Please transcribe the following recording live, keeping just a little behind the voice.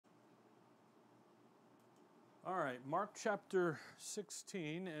All right, Mark chapter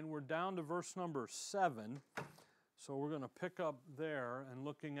 16, and we're down to verse number 7. So we're going to pick up there and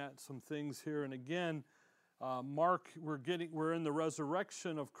looking at some things here. And again, Mark, we're in the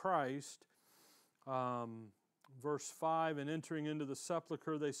resurrection of Christ. Verse 5, and entering into the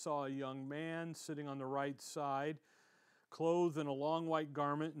sepulchre, they saw a young man sitting on the right side, clothed in a long white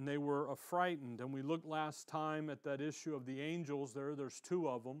garment, and they were affrighted. And we looked last time at that issue of the angels there. There's two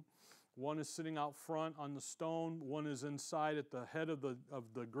of them. One is sitting out front on the stone. One is inside at the head of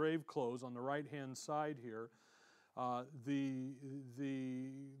the grave clothes on the right-hand side here. The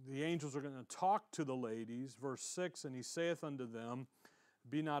angels are going to talk to the ladies. Verse 6, and he saith unto them,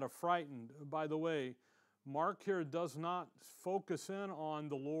 be not affrighted. By the way, Mark here does not focus in on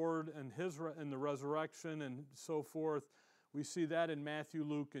the Lord and the resurrection and so forth. We see that in Matthew,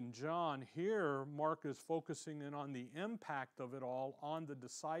 Luke, and John. Here, Mark is focusing in on the impact of it all on the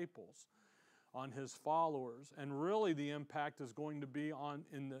disciples, on his followers. And really the impact is going to be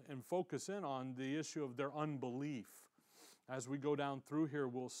and focus in on the issue of their unbelief. As we go down through here,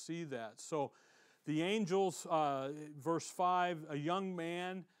 we'll see that. So the angels, verse 5, a young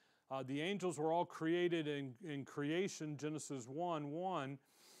man. The angels were all created in creation, Genesis 1:1.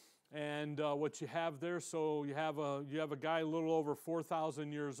 And what you have there, so you have a guy a little over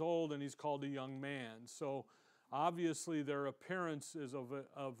 4,000 years old, and he's called a young man. So obviously their appearance is of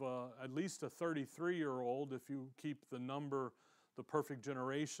at least a 33-year-old, if you keep the number, the perfect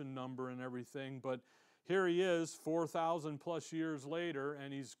generation number and everything. But here he is, 4,000 plus years later,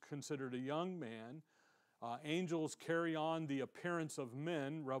 and he's considered a young man. Angels carry on the appearance of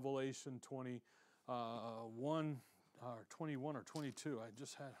men, Revelation 21 or 22, I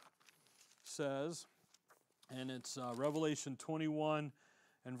just had says, and it's Revelation 21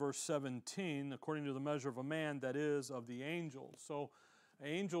 and verse 17, according to the measure of a man, that is, of the angels. So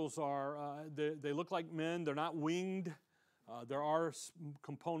angels are, they look like men, they're not winged. There are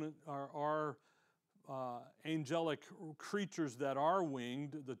angelic creatures that are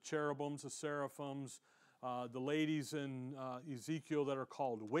winged, the cherubims, the seraphims, the ladies in Ezekiel that are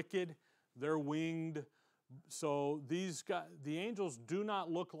called wicked, they're winged. So the angels do not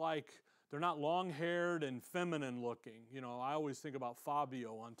look like, they're not long-haired and feminine looking. You know, I always think about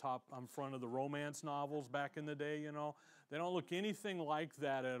Fabio on front of the romance novels back in the day, you know. They don't look anything like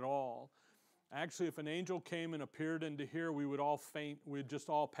that at all. Actually, if an angel came and appeared into here, we would all faint, we'd just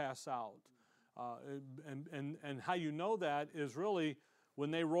all pass out. And how you know that is really,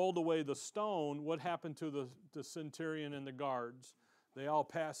 when they rolled away the stone, what happened to the centurion and the guards? They all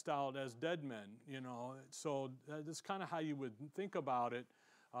passed out as dead men, you know. So that's kind of how you would think about it.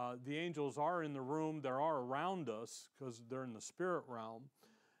 The angels are in the room. They are around us because they're in the spirit realm.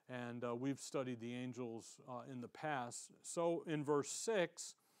 And we've studied the angels in the past. So in verse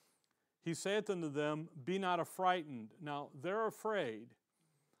 6, he saith unto them, be not affrighted. Now, they're afraid.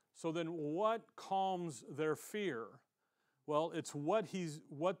 So then what calms their fear? Well, it's what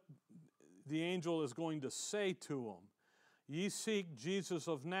the angel is going to say to them. Ye seek Jesus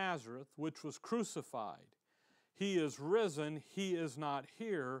of Nazareth, which was crucified. He is risen, he is not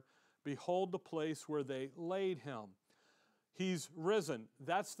here. Behold the place where they laid him. He's risen.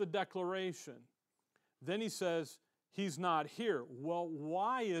 That's the declaration. Then he says, he's not here. Well,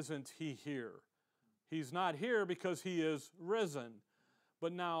 why isn't he here? He's not here because he is risen.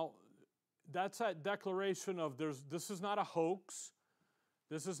 But now, that's that declaration of this is not a hoax.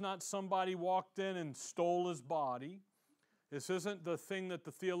 This is not somebody walked in and stole his body. This isn't the thing that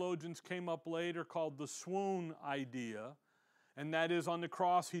the theologians came up later called the swoon idea. And that is, on the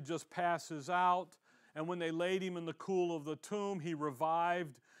cross he just passes out. And when they laid him in the cool of the tomb, he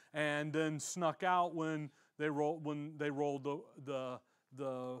revived and then snuck out when they rolled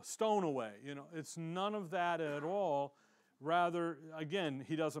the stone away. You know, it's none of that at all. Rather, again,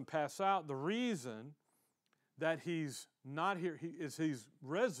 he doesn't pass out. The reason that he's not here is he's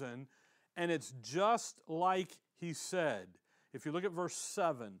risen, and it's just like he said. If you look at verse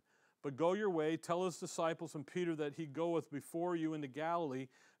 7, but go your way, tell his disciples and Peter that he goeth before you into Galilee.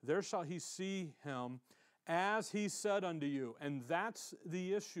 There shall he see him, as he said unto you. And that's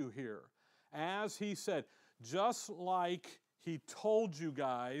the issue here. As he said, just like he told you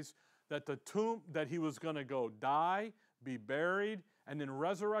guys that the tomb, that he was going to go die, be buried, and then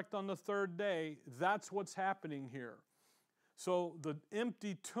resurrect on the third day. That's what's happening here. So the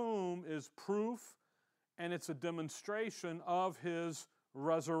empty tomb is proof, and it's a demonstration of his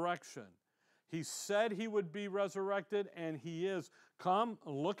resurrection. He said he would be resurrected, and he is. Come,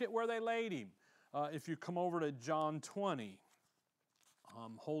 look at where they laid him. If you come over to John 20,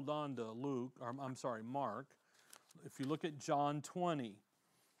 hold on to Mark. If you look at John 20,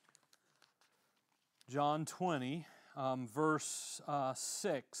 John 20, verse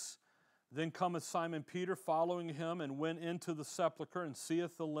 6. Then cometh Simon Peter following him, and went into the sepulchre, and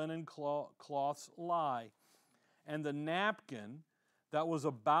seeth the linen cloths lie, and the napkin that was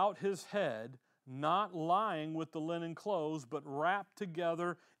about his head, not lying with the linen clothes, but wrapped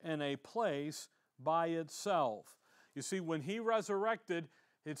together in a place by itself. You see, when he resurrected,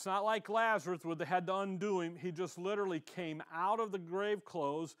 it's not like Lazarus where they had to undo him. He just literally came out of the grave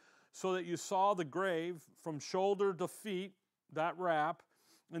clothes so that you saw the grave from shoulder to feet, that wrap.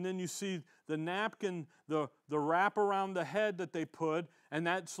 And then you see the napkin, the wrap around the head that they put, and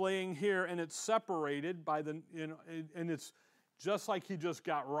that's laying here, and it's separated by the, and it's just like he just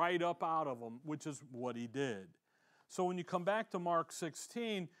got right up out of them, which is what he did. So when you come back to Mark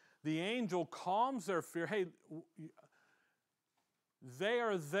 16, the angel calms their fear. Hey, they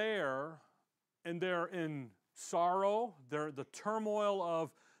are there, and they're in sorrow. They're the turmoil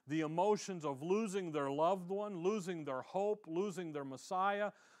of the emotions of losing their loved one, losing their hope, losing their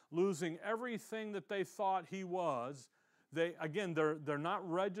Messiah, losing everything that they thought he was. They're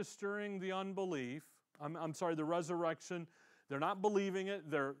not registering the unbelief. The resurrection. They're not believing it.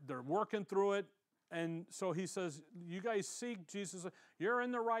 They're working through it. And so he says, you guys seek Jesus. You're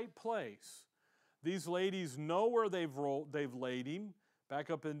in the right place. These ladies know where they've laid him. Back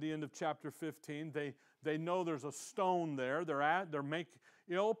up in the end of chapter 15, they know there's a stone there. They're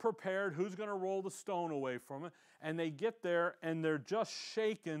ill prepared. Who's going to roll the stone away from it? And they get there, and they're just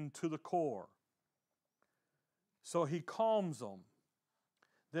shaken to the core. So he calms them.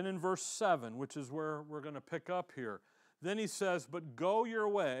 Then in verse 7, which is where we're going to pick up here, then he says, "But go your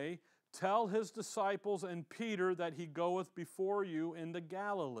way, tell his disciples and Peter that he goeth before you into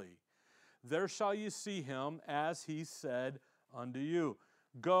Galilee. There shall you see him, as he said unto you."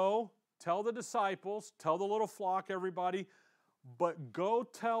 Go, tell the disciples, tell the little flock, everybody, but go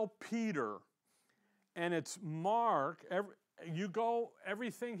tell Peter. And it's Mark.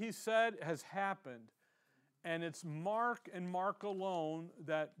 Everything he said has happened. And it's Mark and Mark alone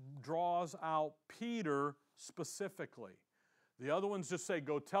that draws out Peter specifically. The other ones just say,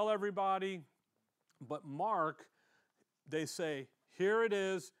 go tell everybody. But Mark, they say, here it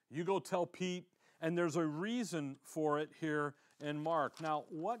is, you go tell Pete. And there's a reason for it here in Mark. Now,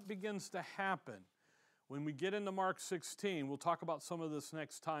 what begins to happen when we get into Mark 16? We'll talk about some of this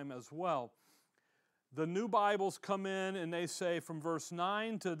next time as well. The new Bibles come in and they say from verse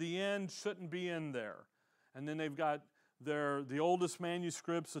 9 to the end shouldn't be in there. And then they've got the oldest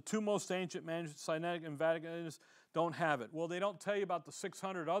manuscripts, the two most ancient manuscripts, Sinaitic and Vaticanus, don't have it. Well, they don't tell you about the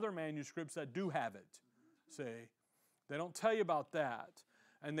 600 other manuscripts that do have it. See? They don't tell you about that.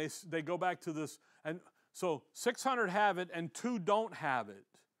 And they go back to this, and so 600 have it and 2 don't have it.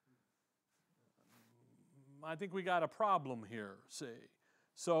 I think we got a problem here, see.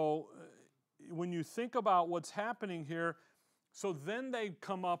 So when you think about what's happening here, so then they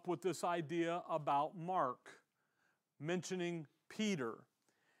come up with this idea about Mark, mentioning Peter.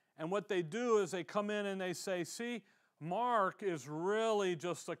 And what they do is they come in and they say, see, Mark is really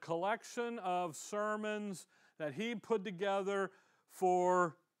just a collection of sermons that he put together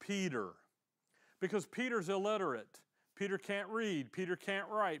for Peter. Because Peter's illiterate. Peter can't read. Peter can't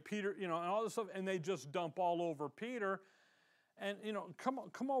write. Peter, and all this stuff. And they just dump all over Peter. And,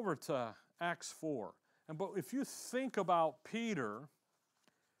 come over to Acts 4. But if you think about Peter,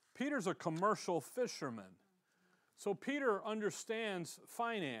 Peter's a commercial fisherman. So Peter understands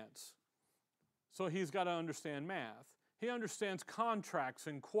finance. So he's got to understand math. He understands contracts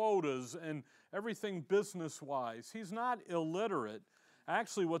and quotas and everything business-wise. He's not illiterate.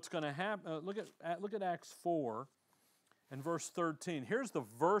 Actually, what's going to happen, look at Acts 4 and verse 13. Here's the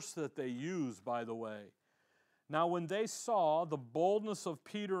verse that they use, by the way. Now when they saw the boldness of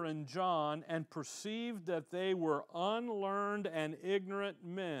Peter and John and perceived that they were unlearned and ignorant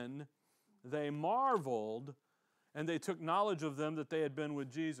men, they marveled, and they took knowledge of them that they had been with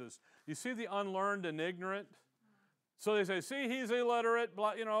Jesus. You see the unlearned and ignorant? So they say, see, he's illiterate,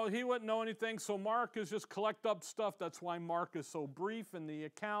 he wouldn't know anything, so Mark is just collect up stuff. That's why Mark is so brief in the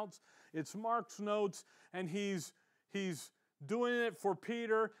accounts. It's Mark's notes, and he's doing it for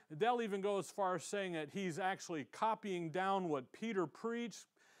Peter. They'll even go as far as saying that he's actually copying down what Peter preached,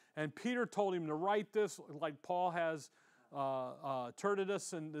 and Peter told him to write this, like Paul has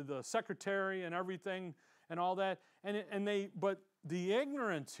Tertius and the secretary and everything and all that. But the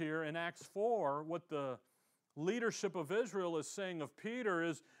ignorance here in Acts 4, what the leadership of Israel is saying of Peter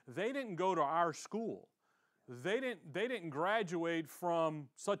is they didn't go to our school. They didn't graduate from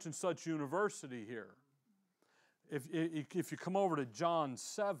such and such university here. If you come over to John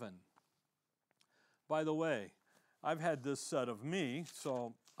 7, by the way, I've had this said of me,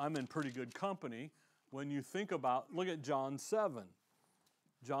 so I'm in pretty good company. when you think about, look at John 7.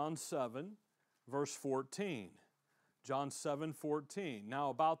 John 7, verse 14. John 7:14. Now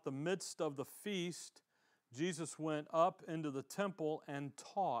about the midst of the feast, Jesus went up into the temple and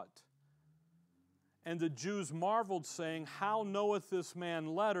taught. And the Jews marveled, saying, How knoweth this man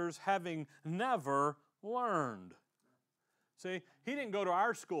letters, having never learned? See, he didn't go to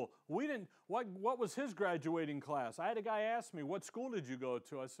our school. We didn't. What was his graduating class? I had a guy ask me, what school did you go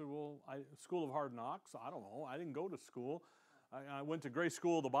to? I said, well, School of Hard Knocks. I don't know. I didn't go to school. I went to Grace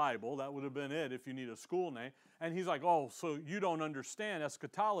School of the Bible. That would have been it if you need a school name. And he's like, oh, so you don't understand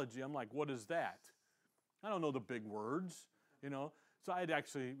eschatology. I'm like, what is that? I don't know the big words, you know. So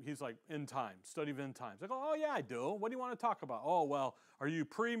he's like, end times, study of end times. I go, oh, yeah, I do. What do you want to talk about? Oh, well, are you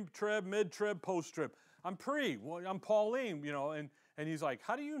pre-trib, mid-trib, post-trib? I'm pre. Well, I'm Pauline, you know. And he's like,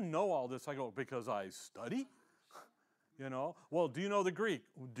 how do you know all this? I go, because I study, you know. Well, do you know the Greek?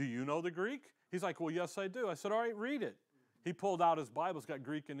 Do you know the Greek? He's like, well, yes, I do. I said, all right, read it. He pulled out his Bible. It's got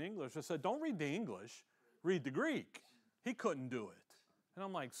Greek and English. I said, don't read the English. Read the Greek. He couldn't do it. And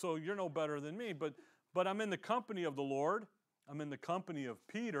I'm like, so you're no better than me. But I'm in the company of the Lord. I'm in the company of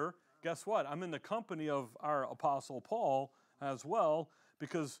Peter. Guess what? I'm in the company of our Apostle Paul as well,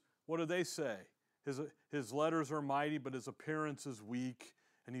 because what do they say? His letters are mighty, but his appearance is weak,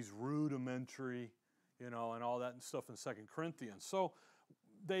 and he's rudimentary, you know, and all that stuff in 2 Corinthians. So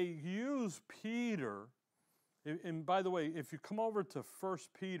they use Peter. And by the way, if you come over to 1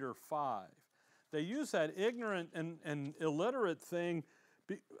 Peter 5, they use that ignorant and illiterate thing.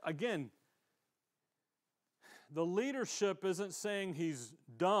 Again, the leadership isn't saying he's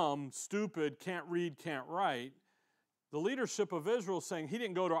dumb, stupid, can't read, can't write. The leadership of Israel is saying he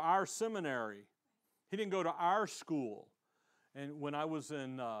didn't go to our seminary. He didn't go to our school. And when I was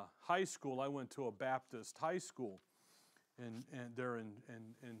in high school, I went to a Baptist high school. And they're in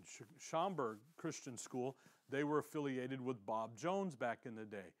Schaumburg Christian School. They were affiliated with Bob Jones back in the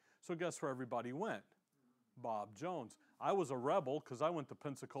day. So guess where everybody went? Bob Jones. I was a rebel because I went to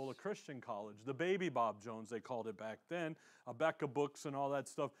Pensacola Christian College. The baby Bob Jones, they called it back then. Abeka books and all that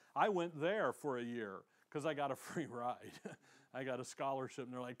stuff. I went there for a year because I got a free ride. I got a scholarship,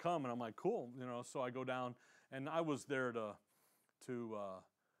 and they're like, come. And I'm like, cool. You know, so I go down, and I was there to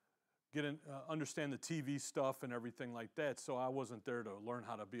understand the TV stuff and everything like that. So I wasn't there to learn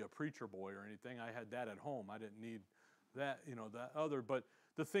how to be a preacher boy or anything. I had that at home. I didn't need that, you know, that other. But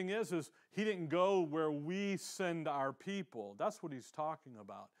the thing is he didn't go where we send our people. That's what he's talking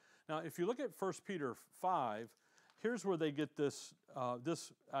about. Now, if you look at 1 Peter 5, here's where they get this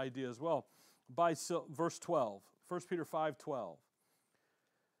idea as well. Verse 12, 1 Peter 5:12.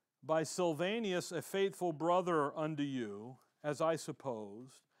 By Silvanus, a faithful brother unto you, as I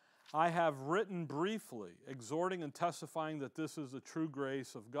supposed, I have written briefly, exhorting and testifying that this is the true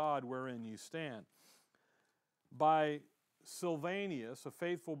grace of God wherein ye stand. By Silvanus, a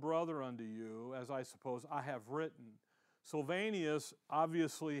faithful brother unto you, as I suppose, I have written. Silvanus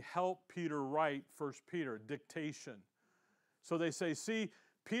obviously helped Peter write 1 Peter, dictation. So they say, see,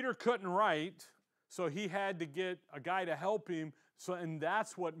 Peter couldn't write, so he had to get a guy to help him. And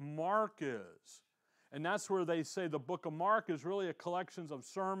that's what Mark is. And that's where they say the book of Mark is really a collection of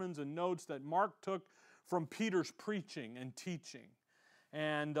sermons and notes that Mark took from Peter's preaching and teaching.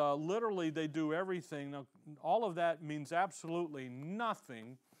 And literally they do everything. Now, all of that means absolutely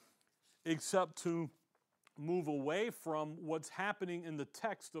nothing except to move away from what's happening in the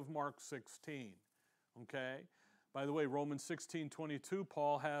text of Mark 16. Okay? By the way, Romans 16:22,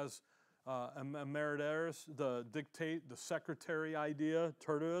 Paul has emeritus, the secretary idea,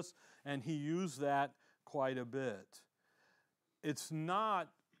 Tertius, and he used that quite a bit. It's not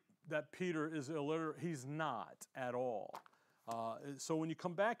that Peter is illiterate. He's not at all. So when you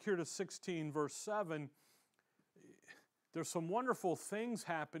come back here to 16 verse 7, there's some wonderful things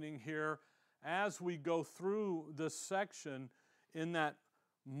happening here as we go through this section, in that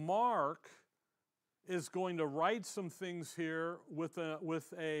Mark is going to write some things here with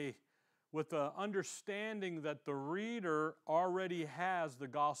a understanding that the reader already has the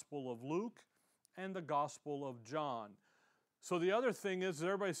Gospel of Luke and the Gospel of John. So the other thing is,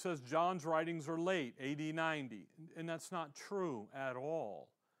 everybody says John's writings are late, AD 90, and that's not true at all.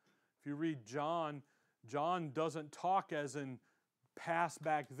 If you read John, John doesn't talk as in past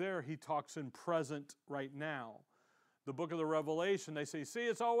back there. He talks in present right now. The book of the Revelation, they say, see,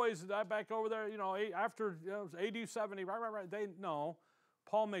 it's always that back over there, after AD 70, right. No.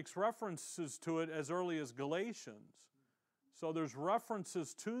 Paul makes references to it as early as Galatians. So there's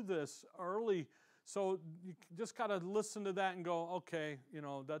references to this early. So you just got to listen to that and go, okay,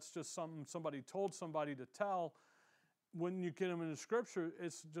 that's just something somebody told somebody to tell. when you get them into Scripture,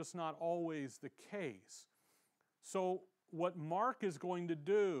 it's just not always the case. So what Mark is going to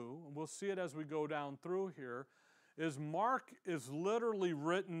do, and we'll see it as we go down through here, is Mark is literally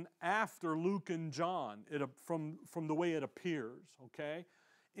written after Luke and John from the way it appears, okay?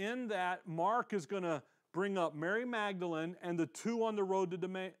 In that, Mark is going to bring up Mary Magdalene and the two on the road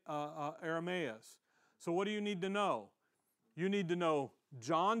to Emmaus. So what do you need to know? You need to know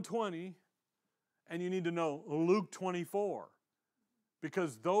John 20 and you need to know Luke 24,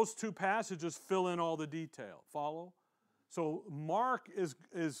 because those two passages fill in all the detail. Follow? So Mark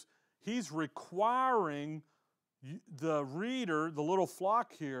he's requiring the reader, the little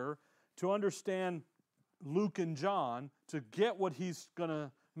flock here, to understand Luke and John to get what he's going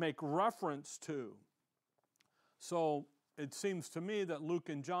to make reference to. So it seems to me that Luke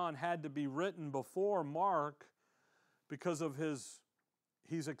and John had to be written before Mark because of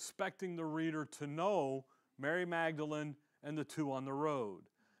he's expecting the reader to know Mary Magdalene and the two on the road.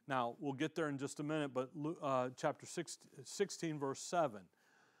 Now, we'll get there in just a minute, but chapter 16, verse 7.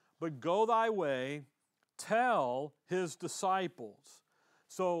 But go thy way, tell his disciples.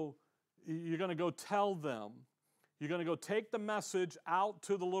 So you're going to go tell them. You're going to go take the message out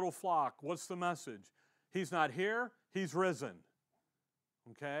to the little flock. What's the message? He's not here, he's risen.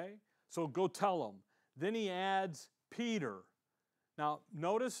 Okay? So go tell them. Then he adds Peter. Now,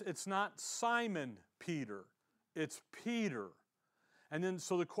 notice it's not Simon Peter, it's Peter. And then,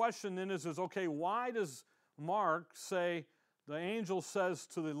 so the question then is okay, why does Mark say, the angel says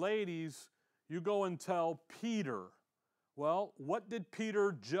to the ladies, you go and tell Peter? Well, what did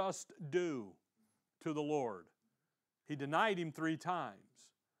Peter just do to the Lord? He denied him 3 times.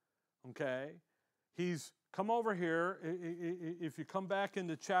 Okay? He's come over here, if you come back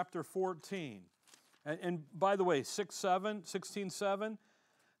into chapter 14, and by the way, 16:7,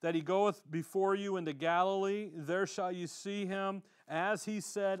 that he goeth before you into Galilee, there shall you see him, as he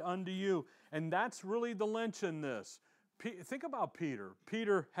said unto you. And that's really the lynch in this. Think about Peter.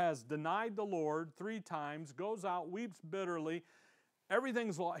 Peter has denied the Lord 3 times, goes out, weeps bitterly.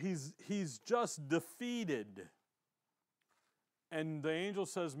 Everything's lost. He's just defeated. And the angel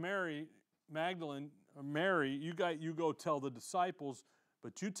says, Mary Magdalene, you go tell the disciples,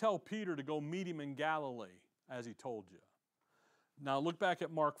 but you tell Peter to go meet him in Galilee, as he told you. Now look back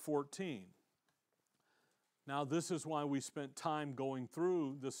at Mark 14. Now this is why we spent time going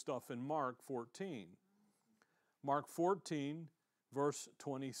through this stuff in Mark 14. Mark 14, verse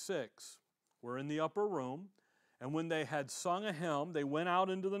 26. We're in the upper room, and when they had sung a hymn, they went out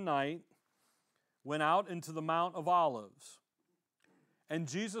into the night, went out into the Mount of Olives. And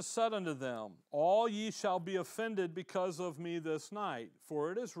Jesus said unto them, all ye shall be offended because of me this night.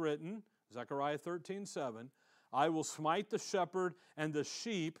 For it is written, Zechariah 13:7, I will smite the shepherd, and the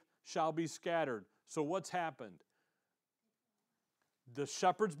sheep shall be scattered. So what's happened? The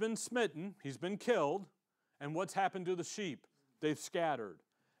shepherd's been smitten, he's been killed, and what's happened to the sheep? They've scattered.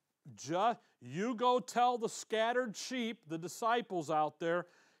 You go tell the scattered sheep, the disciples out there,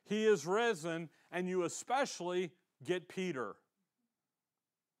 he is risen, and you especially get Peter.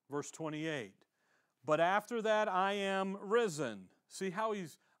 Verse 28. But after that I am risen. See how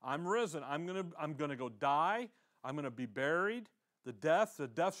I'm risen. I'm gonna go die. I'm gonna be buried. The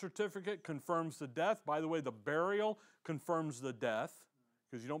death certificate confirms the death. By the way, the burial confirms the death,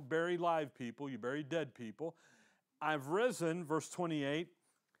 because you don't bury live people, you bury dead people. I've risen, verse 28,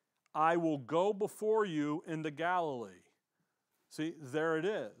 I will go before you into Galilee. See, there it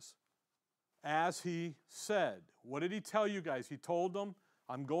is. As he said. What did he tell you guys? He told them,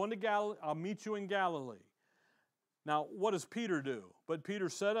 I'm going to Galilee, I'll meet you in Galilee. Now, what does Peter do? But Peter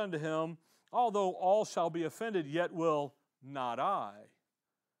said unto him, although all shall be offended, yet will not I.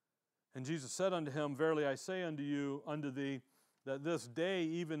 And Jesus said unto him, verily I say unto thee, that this day,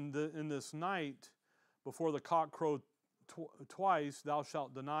 even in this night, before the cock crow twice, thou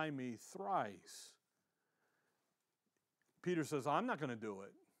shalt deny me thrice. Peter says, I'm not going to do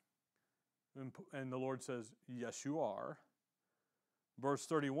it. And the Lord says, yes, you are. Verse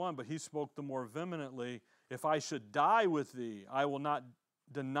 31, but he spoke the more vehemently, if I should die with thee, I will not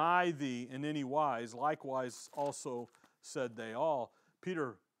deny thee in any wise. Likewise also said they all.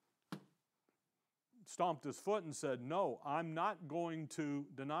 Peter stomped his foot and said, no, I'm not going to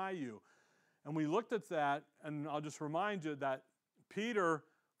deny you. And we looked at that, and I'll just remind you that Peter,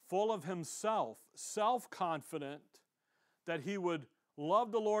 full of himself, self-confident that he would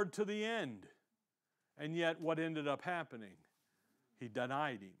love the Lord to the end. And yet what ended up happening? He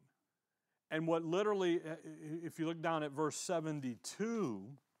denied him. And what literally, if you look down at verse 72,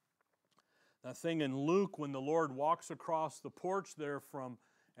 that thing in Luke when the Lord walks across the porch there from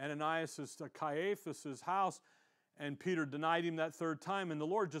Ananias to Caiaphas' house, and Peter denied him that third time, and the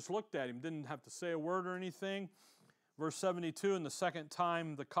Lord just looked at him, didn't have to say a word or anything. Verse 72, and the second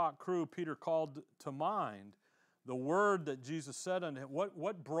time the cock crew, Peter called to mind the word that Jesus said unto him.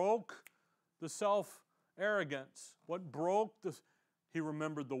 What broke the self-arrogance? What broke this? He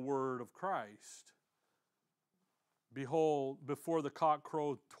remembered the word of Christ. Behold, before the cock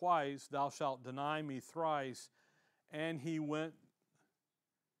crowed twice, thou shalt deny me thrice. And he went,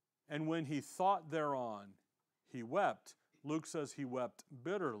 and when he thought thereon, he wept. Luke says he wept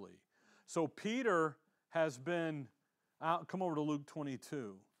bitterly. So Peter has been out. Come over to Luke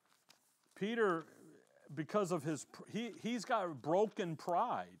 22. Peter, because of he's got broken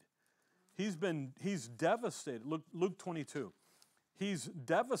pride. He's devastated. Luke 22. He's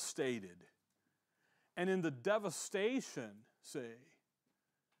devastated. And in the devastation, see,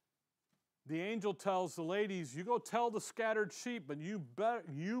 the angel tells the ladies, you go tell the scattered sheep, but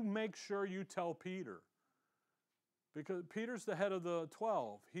you make sure you tell Peter. Because Peter's the head of the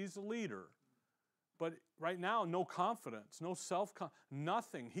 12. He's the leader. But right now, no confidence, no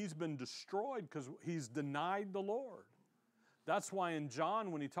nothing. He's been destroyed because he's denied the Lord. That's why in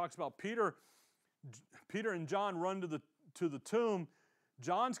John, when he talks about Peter and John run to the tomb,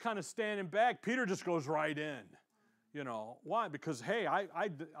 John's kind of standing back. Peter just goes right in. You know, why? Because, hey,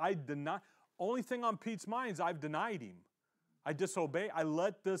 I deny. Only thing on Pete's mind is I've denied him. I disobey. I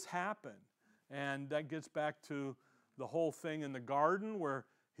let this happen. And that gets back to the whole thing in the garden where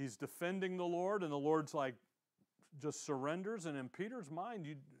he's defending the Lord and the Lord's like just surrenders. And in Peter's mind,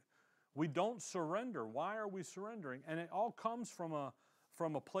 we don't surrender. Why are we surrendering? And it all comes from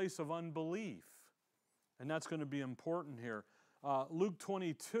a place of unbelief. And that's going to be important here. Luke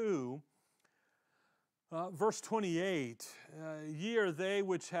 22, verse 28, ye are they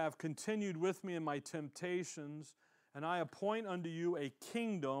which have continued with me in my temptations, and I appoint unto you a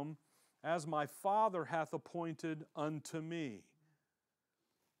kingdom as my Father hath appointed unto me,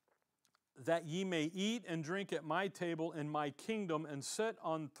 that ye may eat and drink at my table in my kingdom and sit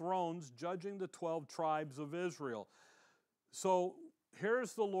on thrones judging the 12 tribes of Israel. So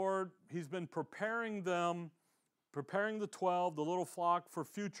here's the Lord. He's been preparing the 12, the little flock, for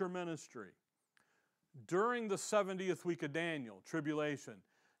future ministry. During the 70th week of Daniel, tribulation,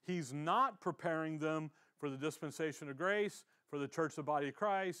 he's not preparing them for the dispensation of grace, for the church, the body of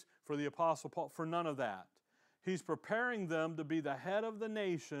Christ, for the Apostle Paul, for none of that. He's preparing them to be the head of the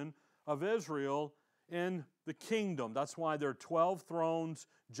nation of Israel in the kingdom. That's why there are 12 thrones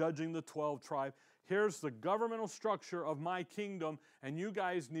judging the 12 tribes. Here's the governmental structure of my kingdom, and you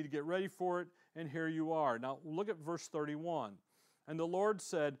guys need to get ready for it, and here you are. Now, look at verse 31. And the Lord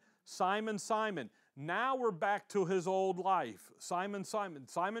said, Simon, Simon. Now we're back to his old life. Simon, Simon.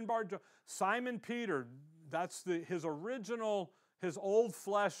 Simon Bar-Jonah. Simon Peter. That's his original, his old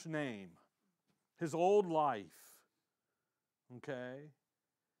flesh name. His old life. Okay?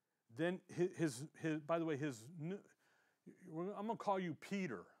 Then by the way, I'm going to call you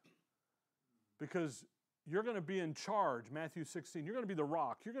Peter. Because you're going to be in charge, Matthew 16. You're going to be the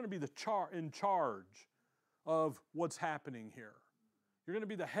rock. You're going to be in charge of what's happening here. You're going to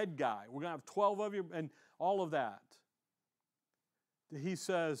be the head guy. We're going to have 12 of you and all of that. He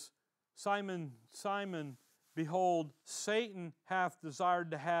says, Simon, Simon, behold, Satan hath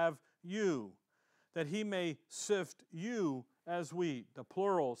desired to have you, that he may sift you as wheat. The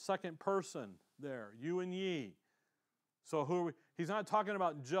plural, second person there, you and ye. So who are we? He's not talking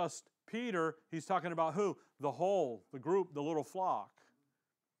about just Peter, he's talking about who? The whole, the group, the little flock.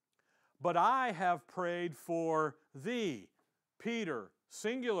 But I have prayed for thee, Peter,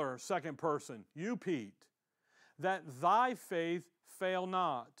 singular second person, you, Pete, that thy faith fail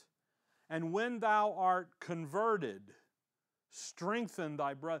not. And when thou art converted, strengthen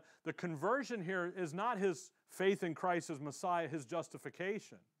thy brother. The conversion here is not his faith in Christ as Messiah, his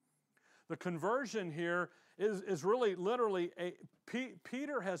justification. The conversion here is really literally,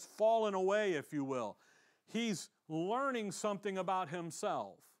 Peter has fallen away, if you will. He's learning something about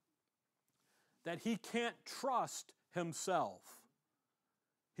himself, that he can't trust himself.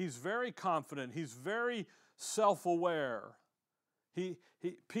 He's very confident. He's very self-aware.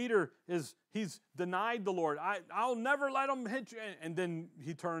 Peter he's denied the Lord. I'll never let him hit you. And then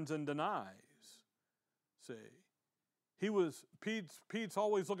he turns and denies. See? Pete's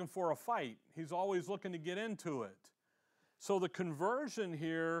always looking for a fight. He's always looking to get into it. So the conversion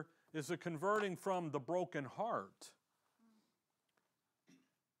here is a converting from the broken heart.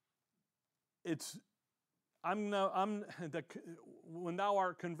 When thou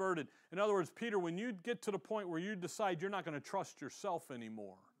art converted. In other words, Peter, when you get to the point where you decide you're not going to trust yourself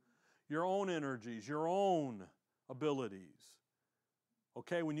anymore, your own energies, your own abilities.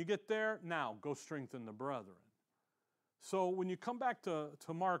 Okay, when you get there, now go strengthen the brethren. So when you come back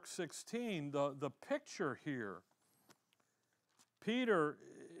to Mark 16, the picture here, Peter,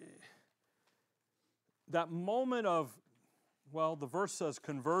 that moment of, well, the verse says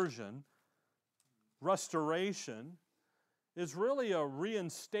conversion, restoration, is really a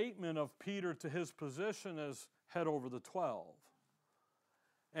reinstatement of Peter to his position as head over the 12.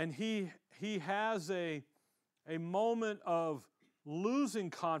 And he has a moment of losing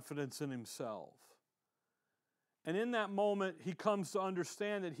confidence in himself. And in that moment, he comes to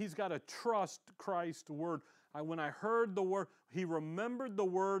understand that he's got to trust Christ's word. When I heard the word, he remembered the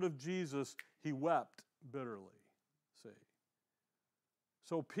word of Jesus, he wept bitterly. See?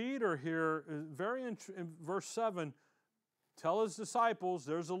 So Peter here, in verse 7, tell his disciples,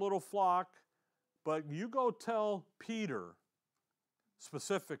 there's a little flock, but you go tell Peter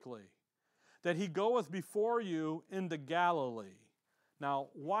specifically that he goeth before you into Galilee. Now,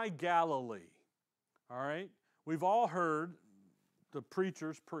 why Galilee? All right? We've all heard the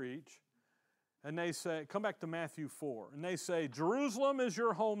preachers preach, and they say, come back to Matthew 4, and they say, Jerusalem is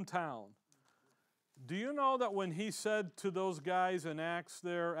your hometown. Do you know that when he said to those guys in Acts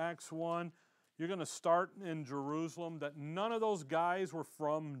 1, you're going to start in Jerusalem, that none of those guys were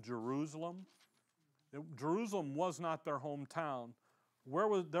from Jerusalem? Jerusalem was not their hometown.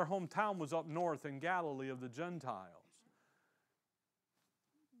 Their hometown was up north in Galilee of the Gentiles.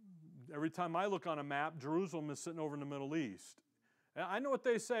 Every time I look on a map, Jerusalem is sitting over in the Middle East. And I know what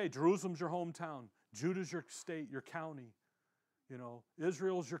they say. Jerusalem's your hometown. Judah's your state, your county. You know,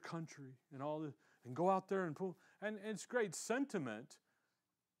 Israel's your country, and all this. And go out there and pull. And it's great sentiment,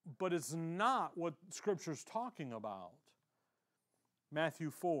 but it's not what Scripture's talking about.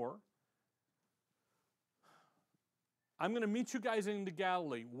 Matthew 4. I'm going to meet you guys into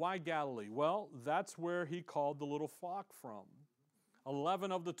Galilee. Why Galilee? Well, that's where he called the little flock from.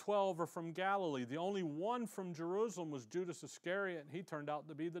 11 of the 12 are from Galilee. The only one from Jerusalem was Judas Iscariot, and he turned out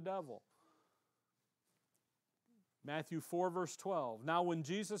to be the devil. Matthew 4, verse 12. Now when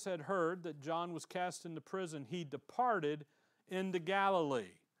Jesus had heard that John was cast into prison, he departed into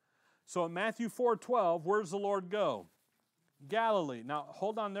Galilee. So in Matthew 4:12, where does the Lord go? Galilee. Now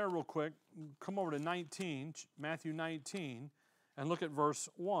hold on there real quick. Come over to 19, Matthew 19, and look at verse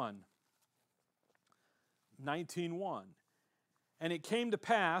 1. 19:1. And it came to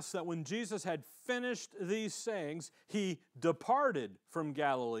pass that when Jesus had finished these sayings, he departed from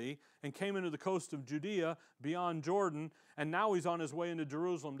Galilee and came into the coast of Judea beyond Jordan, and now he's on his way into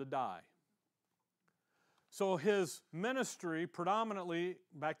Jerusalem to die. So his ministry, predominantly,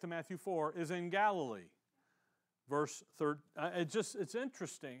 back to Matthew 4, is in Galilee. Verse 3, it's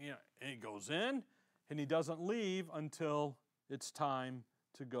interesting. You know, he goes in, and he doesn't leave until it's time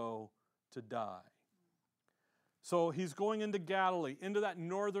to go to die. So he's going into Galilee, into that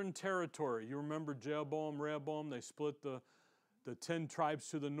northern territory. You remember Jeroboam, Rehoboam, they split the 10 tribes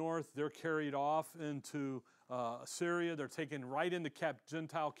to the north. They're carried off into Assyria. They're taken right into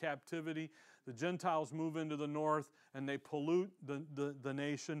Gentile captivity. The Gentiles move into the north, and they pollute the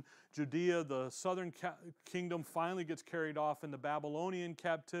nation. Judea, the southern kingdom, finally gets carried off into Babylonian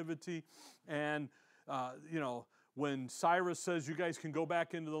captivity. And, when Cyrus says you guys can go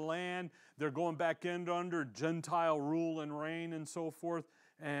back into the land, they're going back in under Gentile rule and reign and so forth.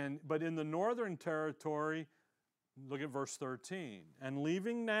 But in the northern territory, look at verse 13. And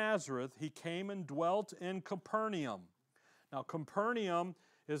leaving Nazareth, he came and dwelt in Capernaum. Now, Capernaum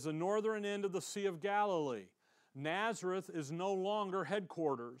is the northern end of the Sea of Galilee. Nazareth is no longer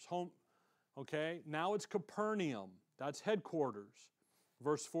headquarters. Okay, now it's Capernaum. That's headquarters.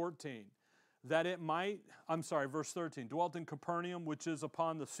 Verse 14. Verse 13. Dwelt in Capernaum, which is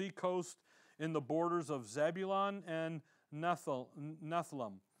upon the sea coast in the borders of Zebulun and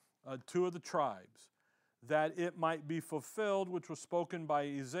Nephthalim, two of the tribes, that it might be fulfilled, which was spoken by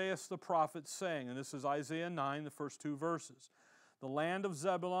Isaiah the prophet, saying, and this is Isaiah 9, the first two verses, the land of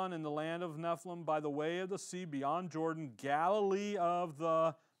Zebulun and the land of Nephthalim by the way of the sea beyond Jordan, Galilee of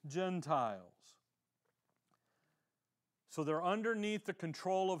the Gentiles. So they're underneath the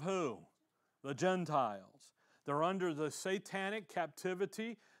control of who? The Gentiles. They're under the satanic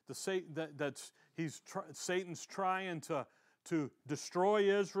captivity. Satan's trying to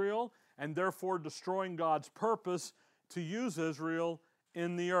destroy Israel, and therefore destroying God's purpose to use Israel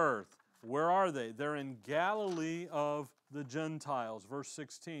in the earth. Where are they? They're in Galilee of the Gentiles. Verse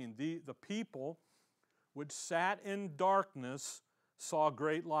 16, the people which sat in darkness saw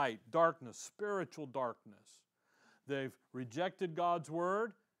great light. Darkness, spiritual darkness. They've rejected God's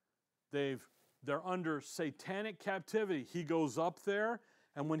word. They're under satanic captivity. He goes up there,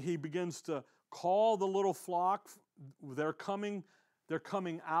 and when he begins to call the little flock, they're coming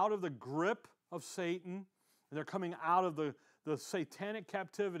out of the grip of Satan, And they're coming out of the satanic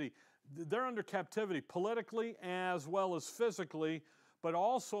captivity. They're under captivity politically as well as physically, but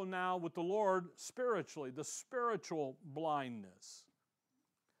also now with the Lord spiritually, the spiritual blindness.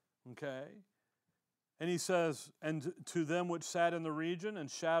 Okay? And he says, and to them which sat in the region and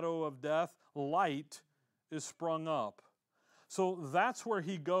shadow of death, light is sprung up. So that's where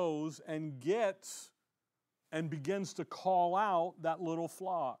he goes and gets and begins to call out that little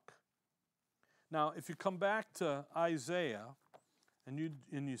flock. Now, if you come back to Isaiah and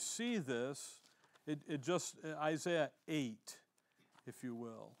you see this, it just, Isaiah 8, if you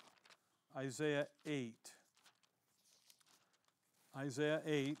will. Isaiah 8. Isaiah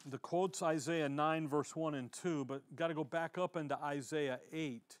 8, the quote's Isaiah 9, verse 1 and 2, but got to go back up into Isaiah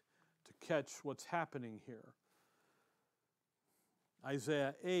 8 to catch what's happening here.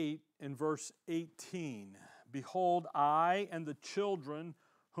 Isaiah 8 in verse 18. Behold, I and the children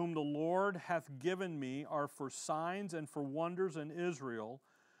whom the Lord hath given me are for signs and for wonders in Israel,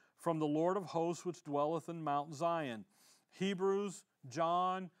 from the Lord of hosts which dwelleth in Mount Zion. Hebrews,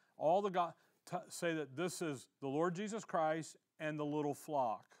 John, all the God say that this is the Lord Jesus Christ and the little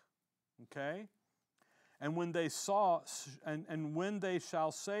flock. Okay? And when they saw, and when they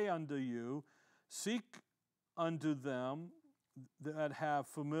shall say unto you, seek unto them that have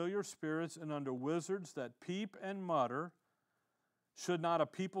familiar spirits and unto wizards that peep and mutter, should not a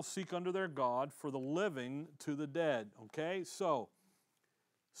people seek unto their God for the living to the dead? Okay? So,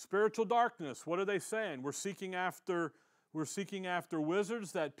 spiritual darkness, what are they saying? We're seeking after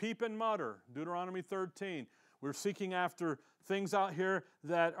wizards that peep and mutter. Deuteronomy 13. We're seeking after things out here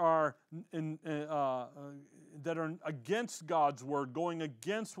that are against God's word, going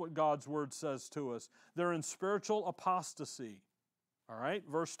against what God's word says to us. They're in spiritual apostasy. All right,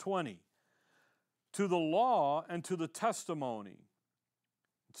 verse 20. To the law and to the testimony.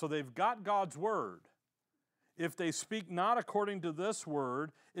 So they've got God's word. If they speak not according to this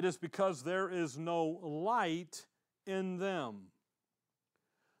word, it is because there is no light in them.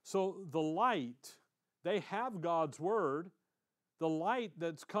 So the light, they have God's word. The light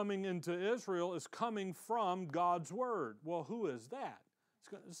that's coming into Israel is coming from God's word. Well, who is that?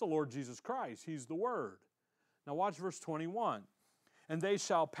 It's the Lord Jesus Christ. He's the word. Now watch verse 21. And they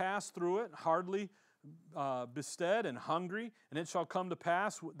shall pass through it, hardly bestead and hungry, and it shall come to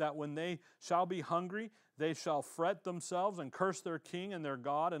pass that when they shall be hungry, they shall fret themselves and curse their king and their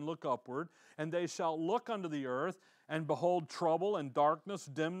God and look upward, and they shall look unto the earth and behold trouble and darkness,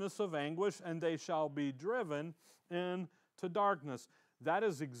 dimness of anguish, and they shall be driven into darkness. That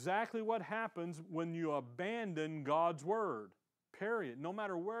is exactly what happens when you abandon God's word, period. No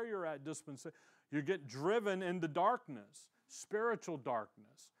matter where you're at, you get driven into darkness, spiritual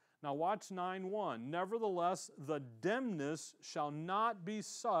darkness. Now watch 9:1. Nevertheless, the dimness shall not be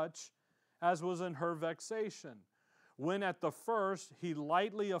such as was in her vexation, when at the first he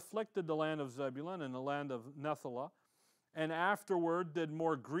lightly afflicted the land of Zebulun and the land of Nephthalah, and afterward did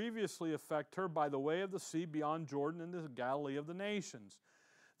more grievously affect her by the way of the sea beyond Jordan in the Galilee of the nations.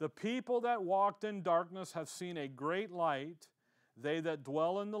 The people that walked in darkness have seen a great light. They that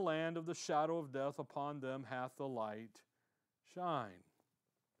dwell in the land of the shadow of death, upon them hath the light shine.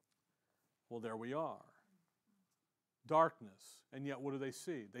 Well, there we are. Darkness. And yet what do they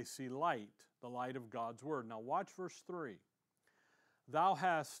see? They see light, the light of God's word. Now watch verse 3. Thou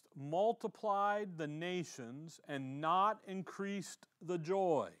hast multiplied the nations and not increased the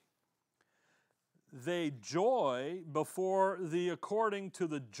joy. They joy before thee according to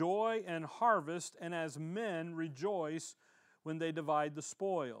the joy and harvest, and as men rejoice when they divide the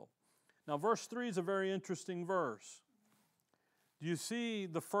spoil. Now verse 3 is a very interesting verse. Do you see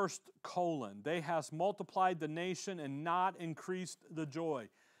the first colon? They has multiplied the nation and not increased the joy.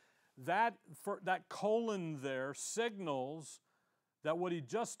 That colon there signals that what he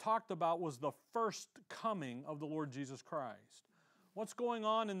just talked about was the first coming of the Lord Jesus Christ. What's going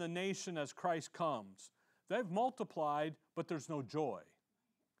on in the nation as Christ comes? They've multiplied, but there's no joy.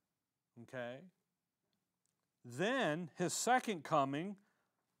 Okay? Then his second coming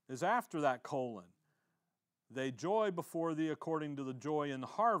is after that colon. They joy before thee according to the joy in the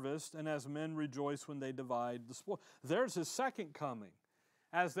harvest, and as men rejoice when they divide the spoil. There's his second coming,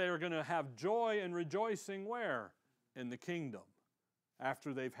 as they are going to have joy and rejoicing where? In the kingdom,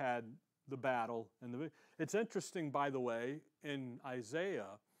 after they've had the battle. It's interesting, by the way, in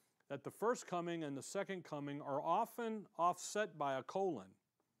Isaiah, that the first coming and the second coming are often offset by a colon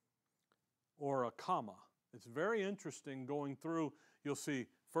or a comma. It's very interesting going through. You'll see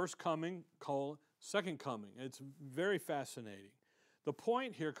first coming, colon, second coming. It's very fascinating. The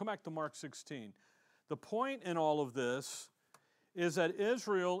point here, come back to Mark 16. The point in all of this is that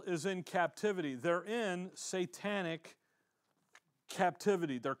Israel is in captivity. They're in satanic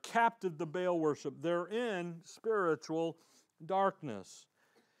captivity. They're captive to Baal worship. They're in spiritual darkness.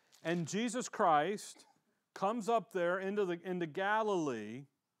 And Jesus Christ comes up there into Galilee,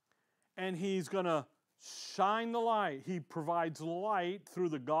 and He's going to shine the light. He provides light through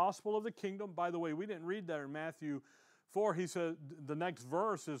the gospel of the kingdom. By the way, we didn't read that in Matthew 4. He said, the next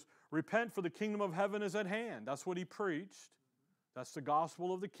verse is, repent for the kingdom of heaven is at hand. That's what He preached. That's the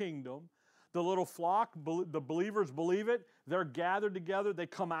gospel of the kingdom. The little flock, the believers believe it. They're gathered together. They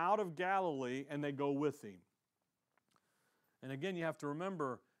come out of Galilee and they go with Him. And again, you have to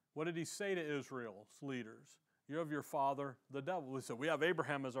remember, what did He say to Israel's leaders? You're of your father, the devil. He said, we have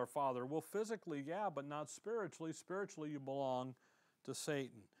Abraham as our father. Well, physically, yeah, but not spiritually. Spiritually, you belong to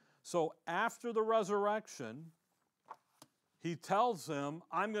Satan. So after the resurrection, He tells them,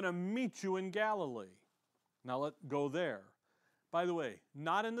 I'm going to meet you in Galilee. Now let's go there. By the way,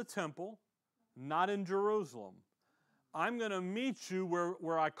 not in the temple, not in Jerusalem. I'm going to meet you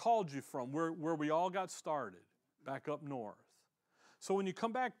where I called you from, where we all got started, back up north. So when you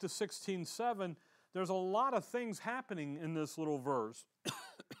come back to 16:7, there's a lot of things happening in this little verse.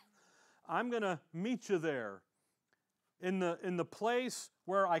 I'm going to meet you there in the place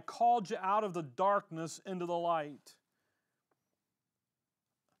where I called you out of the darkness into the light.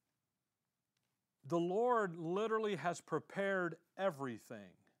 The Lord literally has prepared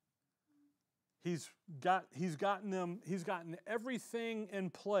everything. He's gotten everything in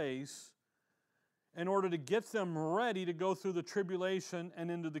place in order to get them ready to go through the tribulation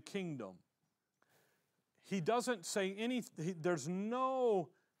and into the kingdom. He doesn't say anything. There's no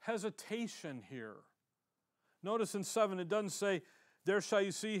hesitation here. Notice in 7, it doesn't say, there shall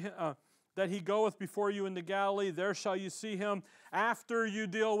you see that He goeth before you into Galilee. There shall you see Him after you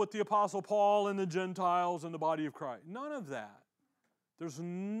deal with the Apostle Paul and the Gentiles and the body of Christ. None of that. There's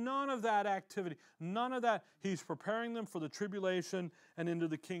none of that activity. None of that. He's preparing them for the tribulation and into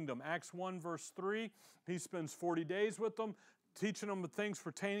the kingdom. Acts 1 verse 3, He spends 40 days with them, teaching them the things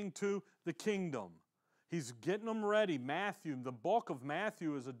pertaining to the kingdom. He's getting them ready. Matthew, the bulk of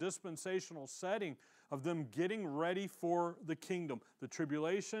Matthew is a dispensational setting of them getting ready for the kingdom, the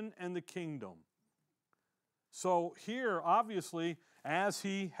tribulation and the kingdom. So here, obviously, as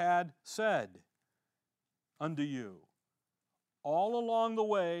He had said unto you, all along the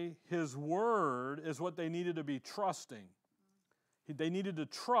way, His word is what they needed to be trusting. They needed to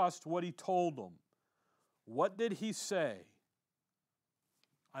trust what He told them. What did He say?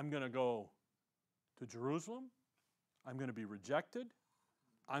 I'm going to go to Jerusalem. I'm going to be rejected.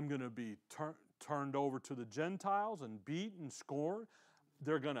 I'm going to be turned over to the Gentiles and beat and scored.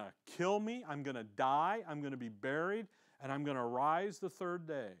 They're going to kill me. I'm going to die. I'm going to be buried. And I'm going to rise the third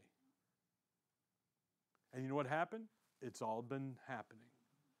day. And you know what happened? It's all been happening.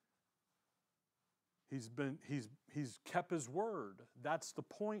 He's kept His word. That's the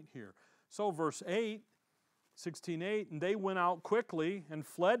point here. So verse 8, 16:8, and they went out quickly and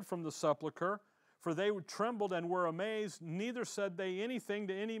fled from the sepulchre, for they trembled and were amazed. Neither said they anything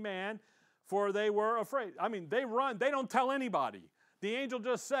to any man, for they were afraid. I mean, they run. They don't tell anybody. The angel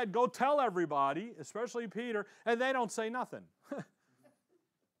just said, go tell everybody, especially Peter, and they don't say nothing.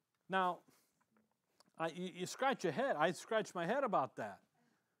 Now, you scratch your head. I scratch my head about that.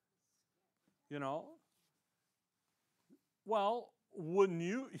 You know? Well, wouldn't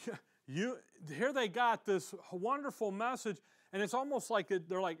you here they got this wonderful message, and it's almost like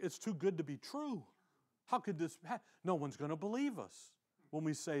they're like, it's too good to be true. How could this happen? No one's going to believe us when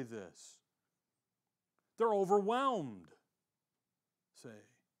we say this. They're overwhelmed. Say.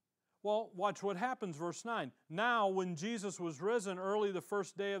 Well, watch what happens, verse 9. Now, when Jesus was risen early the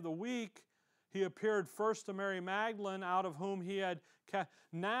first day of the week, He appeared first to Mary Magdalene, out of whom He had cast.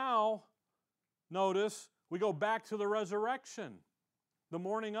 Now, notice, we go back to the resurrection, the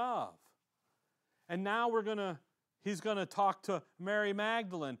morning of. And now He's going to talk to Mary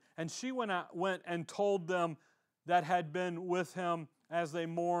Magdalene. And she went and told them that had been with Him as they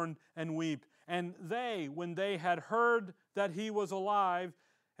mourned and weep. And they, when they had heard that He was alive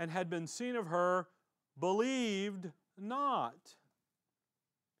and had been seen of her, believed not.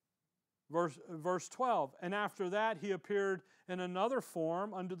 Verse 12, and after that He appeared in another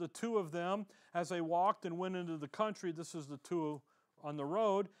form unto the two of them as they walked and went into the country. This is the two on the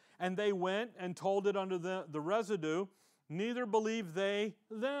road. And they went and told it unto the residue. Neither believed they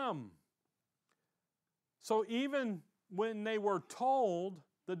them. So even when they were told,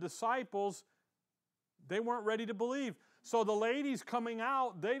 the disciples, they weren't ready to believe. So the ladies coming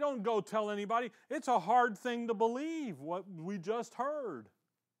out, they don't go tell anybody. It's a hard thing to believe what we just heard.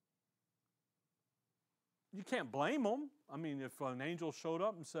 You can't blame them. I mean, if an angel showed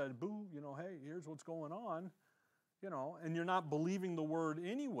up and said, boo, hey, here's what's going on, and you're not believing the word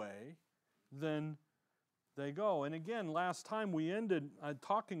anyway, then they go. And again, last time we ended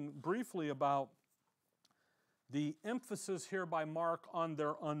talking briefly about the emphasis here by Mark on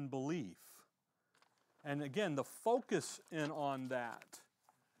their unbelief. And again, the focus in on that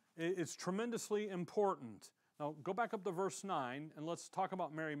is tremendously important. Now, go back up to verse 9, and let's talk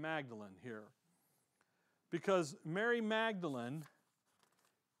about Mary Magdalene here. Because Mary Magdalene,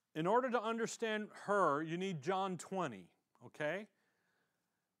 in order to understand her, you need John 20, okay?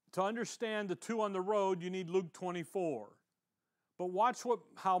 To understand the two on the road, you need Luke 24. But watch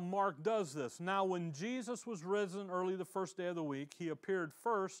how Mark does this. Now, when Jesus was risen early the first day of the week, he appeared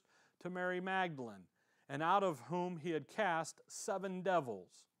first to Mary Magdalene, and out of whom he had cast 7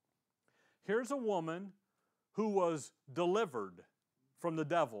 devils. Here's a woman who was delivered from the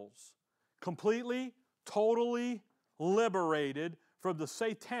devils, completely, totally liberated from the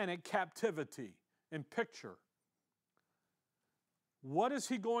satanic captivity. In picture, what is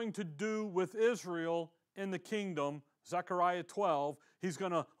he going to do with Israel in the kingdom? Zechariah 12, he's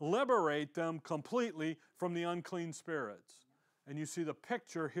going to liberate them completely from the unclean spirits. And you see the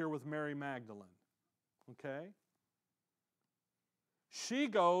picture here with Mary Magdalene. Okay? She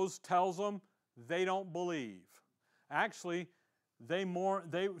goes, tells them, they don't believe. Actually,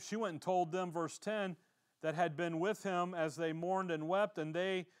 she went and told them, verse 10, that had been with him as they mourned and wept, and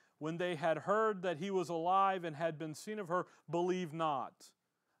they, when they had heard that he was alive and had been seen of her, believed not.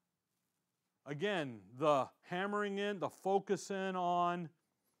 Again, the hammering in, the focus in on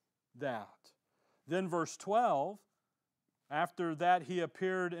that. Then verse 12, after that he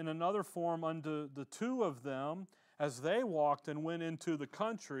appeared in another form unto the 2 of them, as they walked and went into the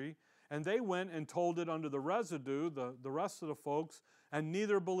country, and they went and told it unto the residue, the rest of the folks, and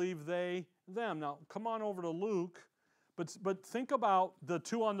neither believed they them. Now, come on over to Luke, but think about the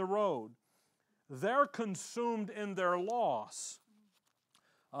 2 on the road. They're consumed in their loss.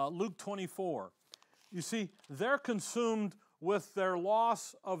 Luke 24. You see, they're consumed with their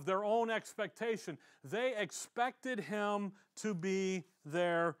loss of their own expectation. They expected him to be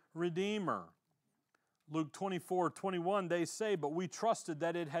their Redeemer. Luke 24:21, they say, but we trusted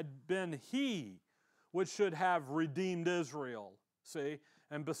that it had been he which should have redeemed Israel. See?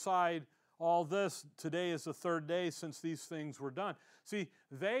 And beside all this, today is the 3rd day since these things were done. See,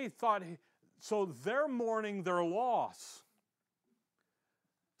 they thought, so they're mourning their loss.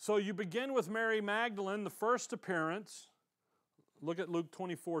 So you begin with Mary Magdalene, the first appearance. Look at Luke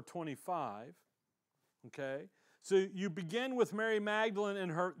 24:25. Okay? So you begin with Mary Magdalene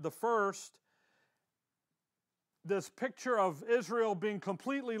in the first, this picture of Israel being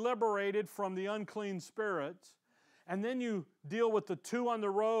completely liberated from the unclean spirits. And then you deal with the 2 on the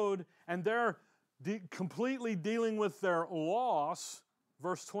road, and they're completely dealing with their loss.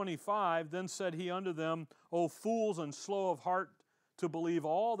 Verse 25, then said he unto them, O fools and slow of heart to believe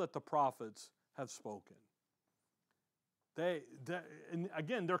all that the prophets have spoken. And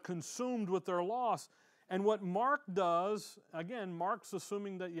again, they're consumed with their loss. And what Mark does, again, Mark's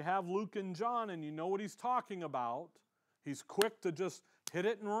assuming that you have Luke and John and you know what he's talking about. He's quick to just hit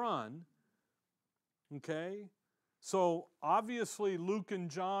it and run. Okay? So obviously Luke and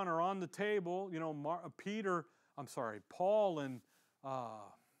John are on the table. You know, Paul in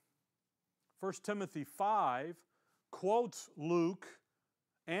 1 Timothy 5 quotes Luke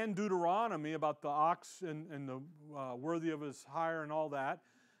and Deuteronomy about the ox and the worthy of his hire and all that.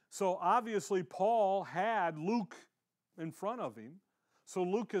 So obviously Paul had Luke in front of him. So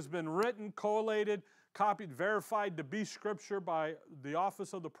Luke has been written, collated, copied, verified to be Scripture by the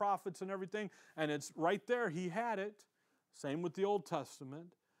office of the prophets and everything. And it's right there. He had it. Same with the Old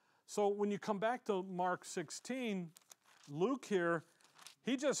Testament. So when you come back to Mark 16, Luke here,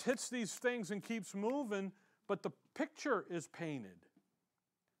 he just hits these things and keeps moving, but the picture is painted.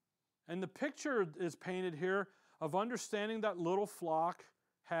 And the picture is painted here of understanding that little flock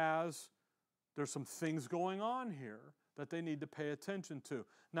there's some things going on here that they need to pay attention to.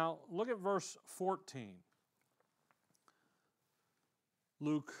 Now, look at verse 14.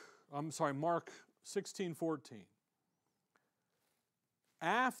 Mark 16:14.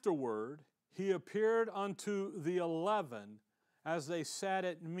 Afterward, he appeared unto the 11 as they sat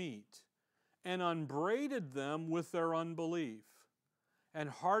at meat, and upbraided them with their unbelief and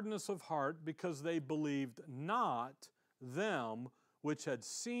hardness of heart, because they believed not them which had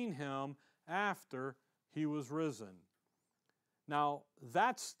seen him after he was risen. Now,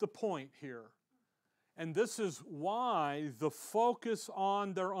 that's the point here. And this is why the focus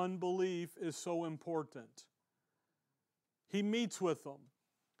on their unbelief is so important. He meets with them.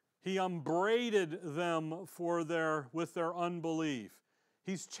 He upbraided them with their unbelief.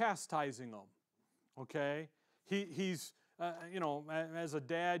 He's chastising them, okay? He's as a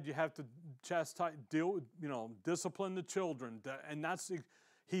dad, you have to chastise, discipline the children, and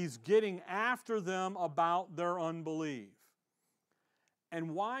he's getting after them about their unbelief.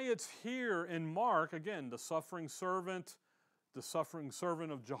 And why it's here in Mark, again, the suffering servant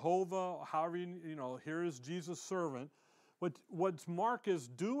of Jehovah, however here is Jesus' servant. What Mark is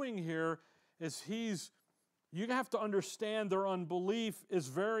doing here is you have to understand their unbelief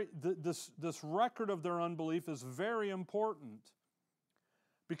is this record of their unbelief is very important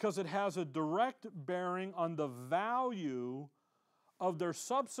because it has a direct bearing on the value of their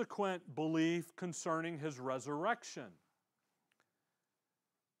subsequent belief concerning His resurrection.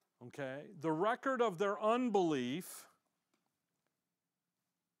 Okay? The record of their unbelief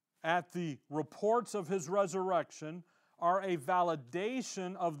at the reports of His resurrection are a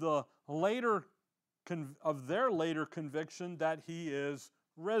validation of their later conviction that He is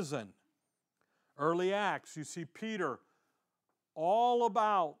risen. Early Acts, you see Peter all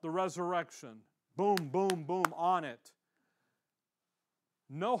about the resurrection. Boom, boom, boom on it.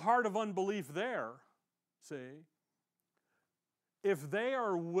 No heart of unbelief there, see. If they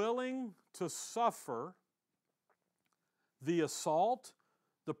are willing to suffer the assault,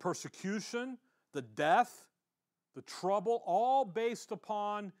 the persecution, the death, the trouble, all based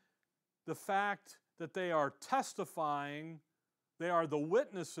upon the fact that they are testifying, they are the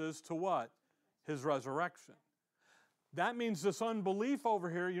witnesses to what? His resurrection. That means this unbelief over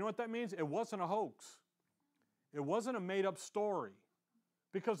here, you know what that means? It wasn't a hoax. It wasn't a made-up story.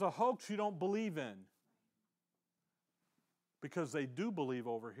 Because a hoax you don't believe in. Because they do believe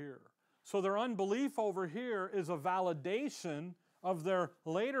over here. So their unbelief over here is a validation of their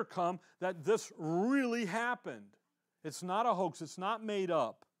later come that this really happened. It's not a hoax. It's not made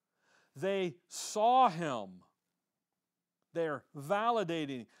up. They saw Him. They're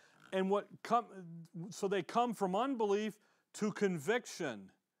validating. And so they come from unbelief to conviction.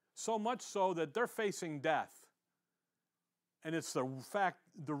 So much so that they're facing death. And it's the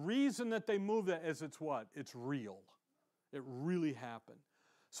reason that they move that is it's what? It's real. It really happened.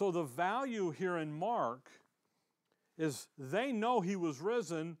 So the value here in Mark is they know He was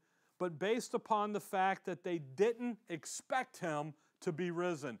risen, but based upon the fact that they didn't expect Him to be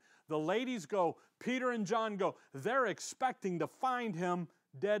risen. The ladies go, Peter and John go, they're expecting to find Him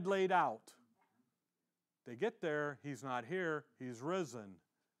dead laid out. They get there, He's not here, He's risen.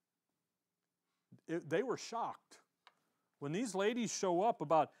 They were shocked. When these ladies show up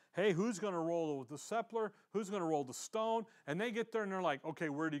about, hey, who's going to roll the scepter? Who's going to roll the stone? And they get there and they're like, okay,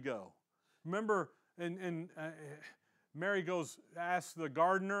 where'd He go? Remember, Mary asks the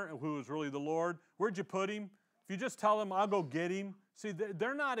gardener, who is really the Lord, where'd you put Him? If you just tell them, I'll go get Him. See,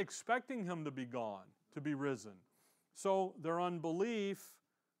 they're not expecting Him to be gone, to be risen. So their unbelief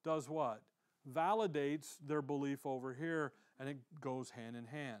does what? Validates their belief over here, and it goes hand in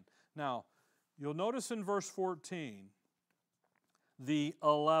hand. Now, you'll notice in verse 14, the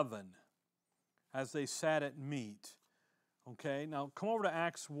 11, as they sat at meat. Okay, now come over to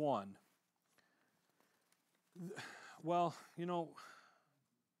Acts 1. Well,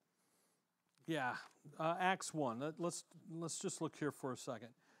 Acts 1. Let's just look here for a second.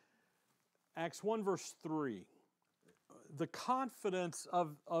 Acts 1 verse 3. The confidence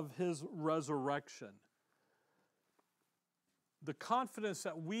of His resurrection. The confidence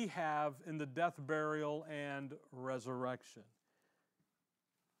that we have in the death, burial, and resurrection.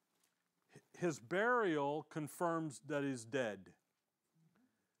 His burial confirms that He's dead.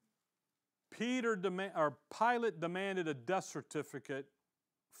 Pilate demanded a death certificate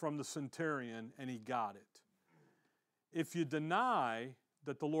from the centurion, and he got it. If you deny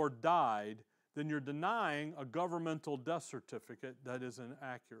that the Lord died, then you're denying a governmental death certificate that is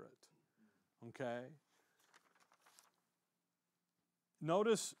inaccurate. Okay?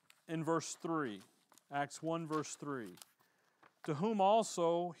 Notice in verse 3, Acts 1 verse 3, to whom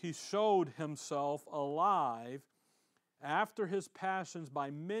also He showed Himself alive after His passions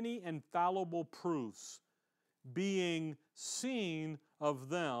by many infallible proofs, being seen of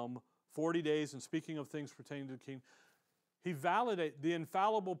them 40 days, and speaking of things pertaining to the kingdom. He validated the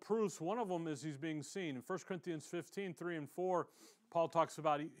infallible proofs. One of them is He's being seen. In 1 Corinthians 15, 3 and 4, Paul talks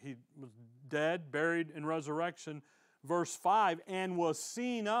about he was dead, buried, and resurrection. Verse 5, and was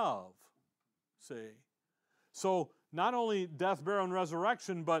seen of. See? So, not only death, burial, and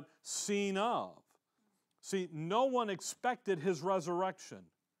resurrection, but seen of. See, no one expected His resurrection.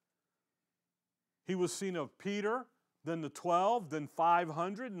 He was seen of Peter, then the 12, then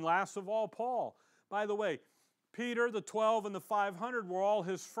 500, and last of all, Paul. By the way, Peter, the 12, and the 500 were all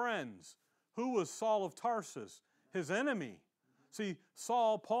his friends. Who was Saul of Tarsus? His enemy. See,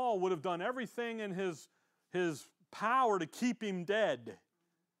 Paul would have done everything in his power to keep him dead.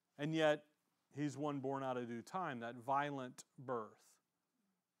 And yet, he's one born out of due time. That violent birth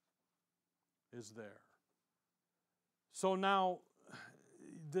is there. So now,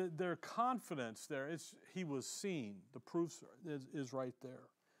 their confidence there, he was seen. The proof is right there.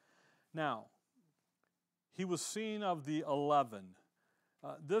 Now, he was seen of the 11.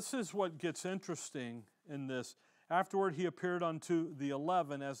 This is what gets interesting in this. Afterward, he appeared unto the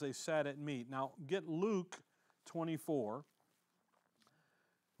 11 as they sat at meat. Now, get Luke 24.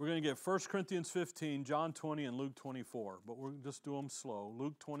 We're going to get 1 Corinthians 15, John 20, and Luke 24. But we'll just do them slow.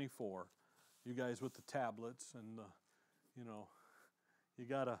 Luke 24. You guys with the tablets and you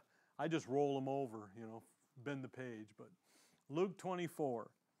got to, I just roll them over, bend the page. But Luke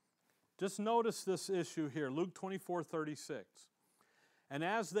 24. Just notice this issue here. Luke 24:36. And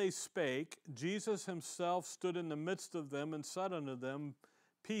as they spake, Jesus himself stood in the midst of them and said unto them,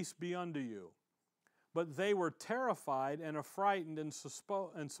 Peace be unto you. But they were terrified and affrighted and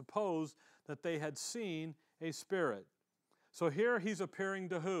supposed that they had seen a spirit. So here he's appearing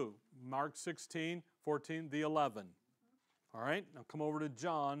to who? Mark 16:14, the 11. All right, now come over to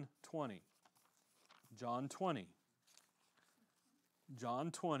John 20. John 20.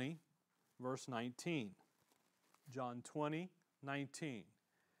 John 20, verse 19. John 20:19.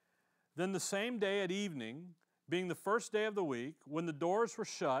 Then the same day at evening, being the first day of the week, when the doors were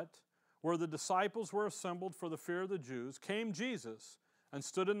shut, where the disciples were assembled for the fear of the Jews, came Jesus and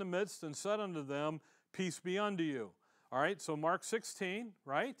stood in the midst and said unto them, Peace be unto you. All right, so Mark 16,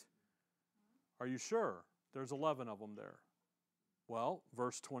 right? Are you sure? There's 11 of them there. Well,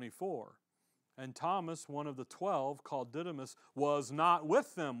 verse 24. And Thomas, one of the 12, called Didymus, was not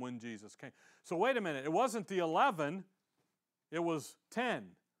with them when Jesus came. So wait a minute, it wasn't the 11, it was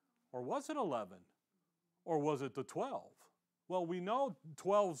 10. Or was it 11? Or was it the 12? Well, we know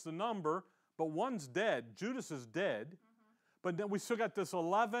 12's the number, but one's dead. Judas is dead. But then we still got this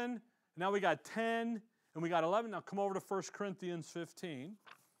 11, now we got 10, and we got 11. Now come over to 1 Corinthians 15,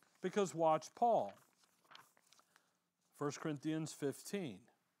 because watch Paul. 1 Corinthians 15.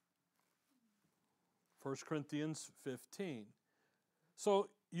 1 Corinthians 15. So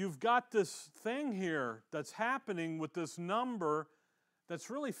you've got this thing here that's happening with this number that's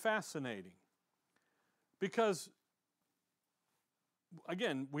really fascinating. Because,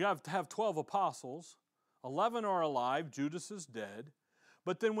 again, we have to have 12 apostles. 11 are alive. Judas is dead.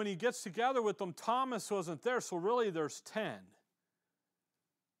 But then when he gets together with them, Thomas wasn't there, so really there's 10.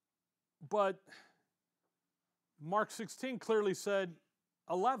 But Mark 16 clearly said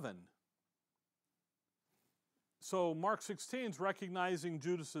 11. So Mark 16 is recognizing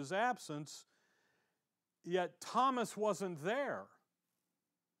Judas's absence, yet Thomas wasn't there.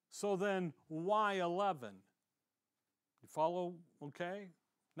 So then why 11? You follow? Okay?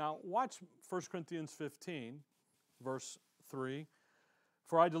 Now watch 1 Corinthians 15, verse 3.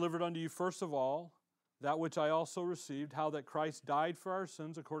 For I delivered unto you first of all that which I also received, how that Christ died for our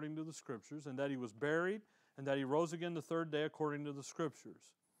sins according to the Scriptures, and that he was buried, and that he rose again the third day according to the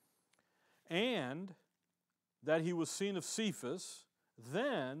Scriptures. And that he was seen of Cephas,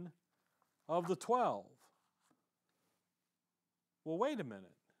 then of the 12. Well, wait a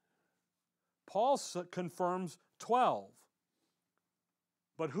minute. Paul confirms 12.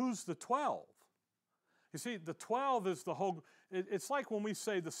 But who's the 12? You see, the 12 is the whole, it's like when we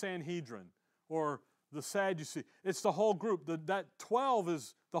say the Sanhedrin or the Sadducee. It's the whole group. That 12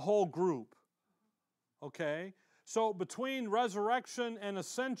 is the whole group. Okay? So between resurrection and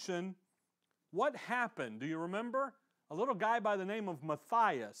ascension, what happened? Do you remember? A little guy by the name of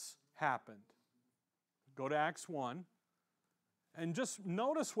Matthias happened. Go to Acts 1. And just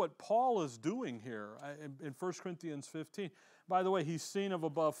notice what Paul is doing here in 1 Corinthians 15. By the way, he's seen of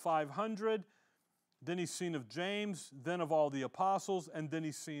above 500. Then he's seen of James. Then of all the apostles. And then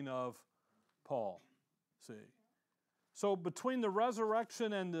he's seen of Paul. See? So between the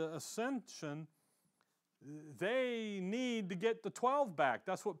resurrection and the ascension, they need to get the 12 back.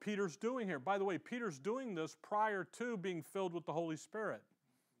 That's what Peter's doing here. By the way, Peter's doing this prior to being filled with the Holy Spirit.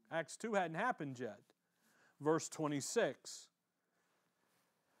 Acts 2 hadn't happened yet. Verse 26.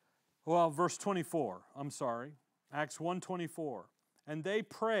 Well, verse 24. I'm sorry. Acts 1:24. And they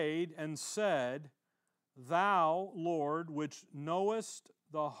prayed and said, Thou, Lord, which knowest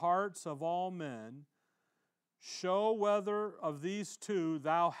the hearts of all men, show whether of these two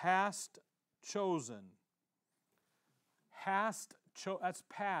thou hast chosen. That's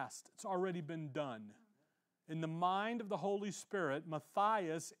past. It's already been done. In the mind of the Holy Spirit,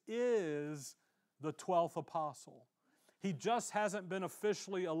 Matthias is the 12th apostle. He just hasn't been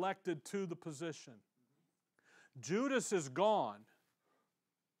officially elected to the position. Judas is gone.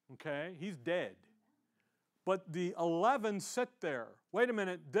 Okay? He's dead. But the 11 sit there. Wait a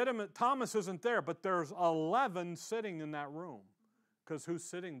minute, Thomas isn't there, but there's 11 sitting in that room. Because who's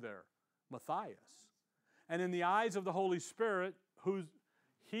sitting there? Matthias. And in the eyes of the Holy Spirit,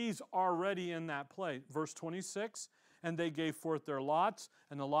 he's already in that place. Verse 26, and they gave forth their lots,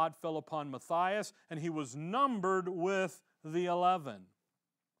 and the lot fell upon Matthias, and he was numbered with the 11.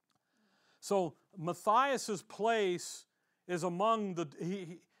 So Matthias's place is among the,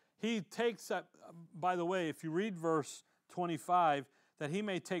 he takes that, by the way, if you read verse 25, that he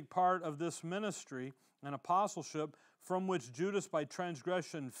may take part of this ministry and apostleship from which Judas by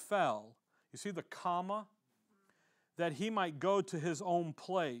transgression fell. You see the comma? That he might go to his own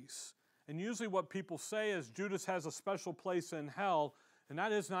place. And usually what people say is Judas has a special place in hell, and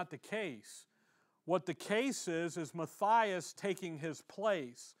that is not the case. What the case is Matthias taking his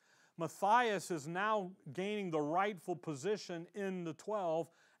place. Matthias is now gaining the rightful position in the 12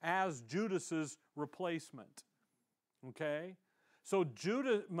 as Judas's replacement. Okay? So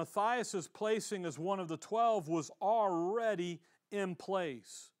Matthias's placing as one of the 12 was already in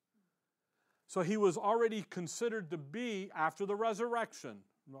place. So he was already considered to be after the resurrection.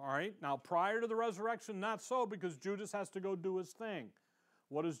 All right? Now, prior to the resurrection, not so, because Judas has to go do his thing.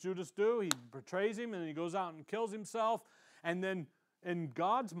 What does Judas do? He betrays him, and he goes out and kills himself. And then, in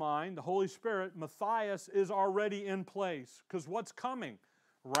God's mind, the Holy Spirit, Matthias is already in place. Because what's coming?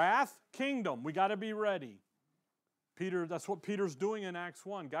 Wrath, kingdom. We got to be ready. That's what Peter's doing in Acts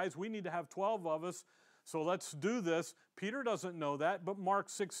 1. Guys, we need to have 12 of us, so let's do this. Peter doesn't know that, but Mark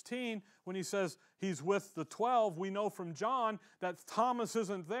 16, when he says he's with the 12, we know from John that Thomas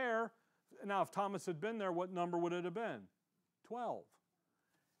isn't there. Now, if Thomas had been there, what number would it have been? 12.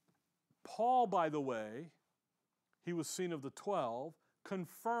 Paul, by the way, he was seen of the 12,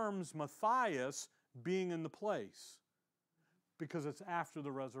 confirms Matthias being in the place because it's after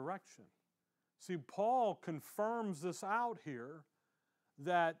the resurrection. See, Paul confirms this out here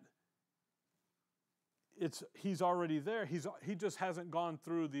that he's already there. He just hasn't gone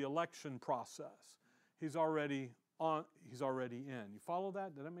through the election process. He's already in. You follow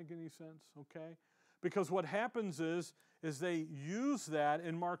that? Did that make any sense? Okay. Because what happens is they use that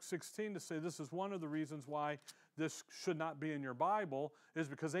in Mark 16 to say this is one of the reasons why this should not be in your Bible, is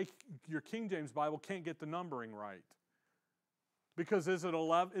because your King James Bible can't get the numbering right. Because is it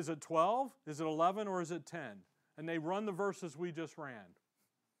 11? Is it 12? Is it 11 or is it 10? And they run the verses we just ran.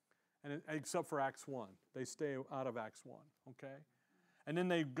 Except for Acts 1. They stay out of Acts 1, okay? And then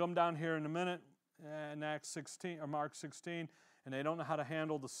they come down here in a minute in Acts 16 or Mark 16, and they don't know how to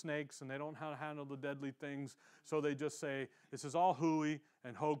handle the snakes, and they don't know how to handle the deadly things, so they just say, this is all hooey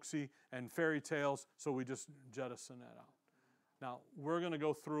and hoaxy and fairy tales, so we just jettison that out. Now, we're going to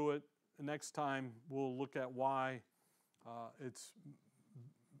go through it. Next time, we'll look at why it's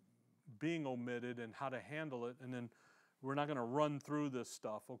being omitted and how to handle it, and then we're not going to run through this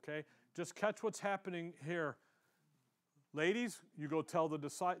stuff, okay? Just catch what's happening here. Ladies, you go tell the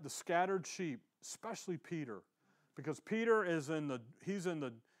scattered sheep, especially Peter, because Peter is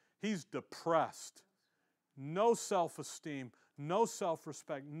he's depressed. No self-esteem, no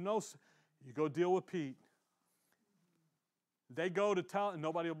self-respect, you go deal with Pete. They go to tell, and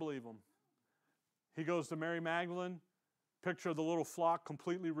nobody will believe them. He goes to Mary Magdalene, picture of the little flock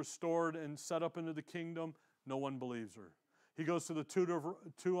completely restored and set up into the kingdom. No one believes her. He goes to the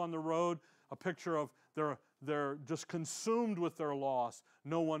two on the road, a picture of they're just consumed with their loss.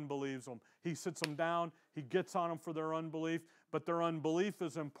 No one believes them. He sits them down. He gets on them for their unbelief. But their unbelief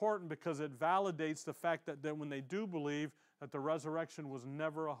is important because it validates the fact that when they do believe, that the resurrection was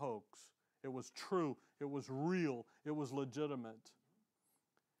never a hoax. It was true. It was real. It was legitimate.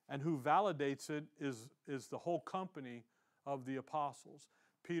 And who validates it is the whole company of the apostles.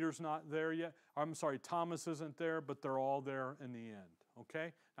 Peter's not there yet. I'm sorry, Thomas isn't there, but they're all there in the end.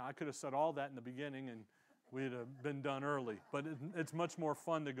 Okay? Now, I could have said all that in the beginning, and we'd have been done early. But it's much more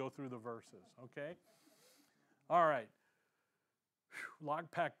fun to go through the verses. Okay? All right. A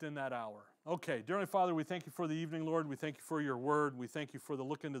lot packed in that hour. Okay. Dear Heavenly Father, we thank you for the evening, Lord. We thank you for your word. We thank you for the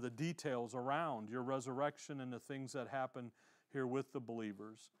look into the details around your resurrection and the things that happen here with the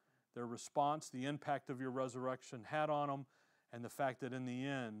believers. Their response, the impact of your resurrection had on them, and the fact that in the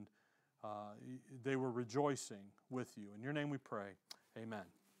end, they were rejoicing with you. In your name we pray. Amen.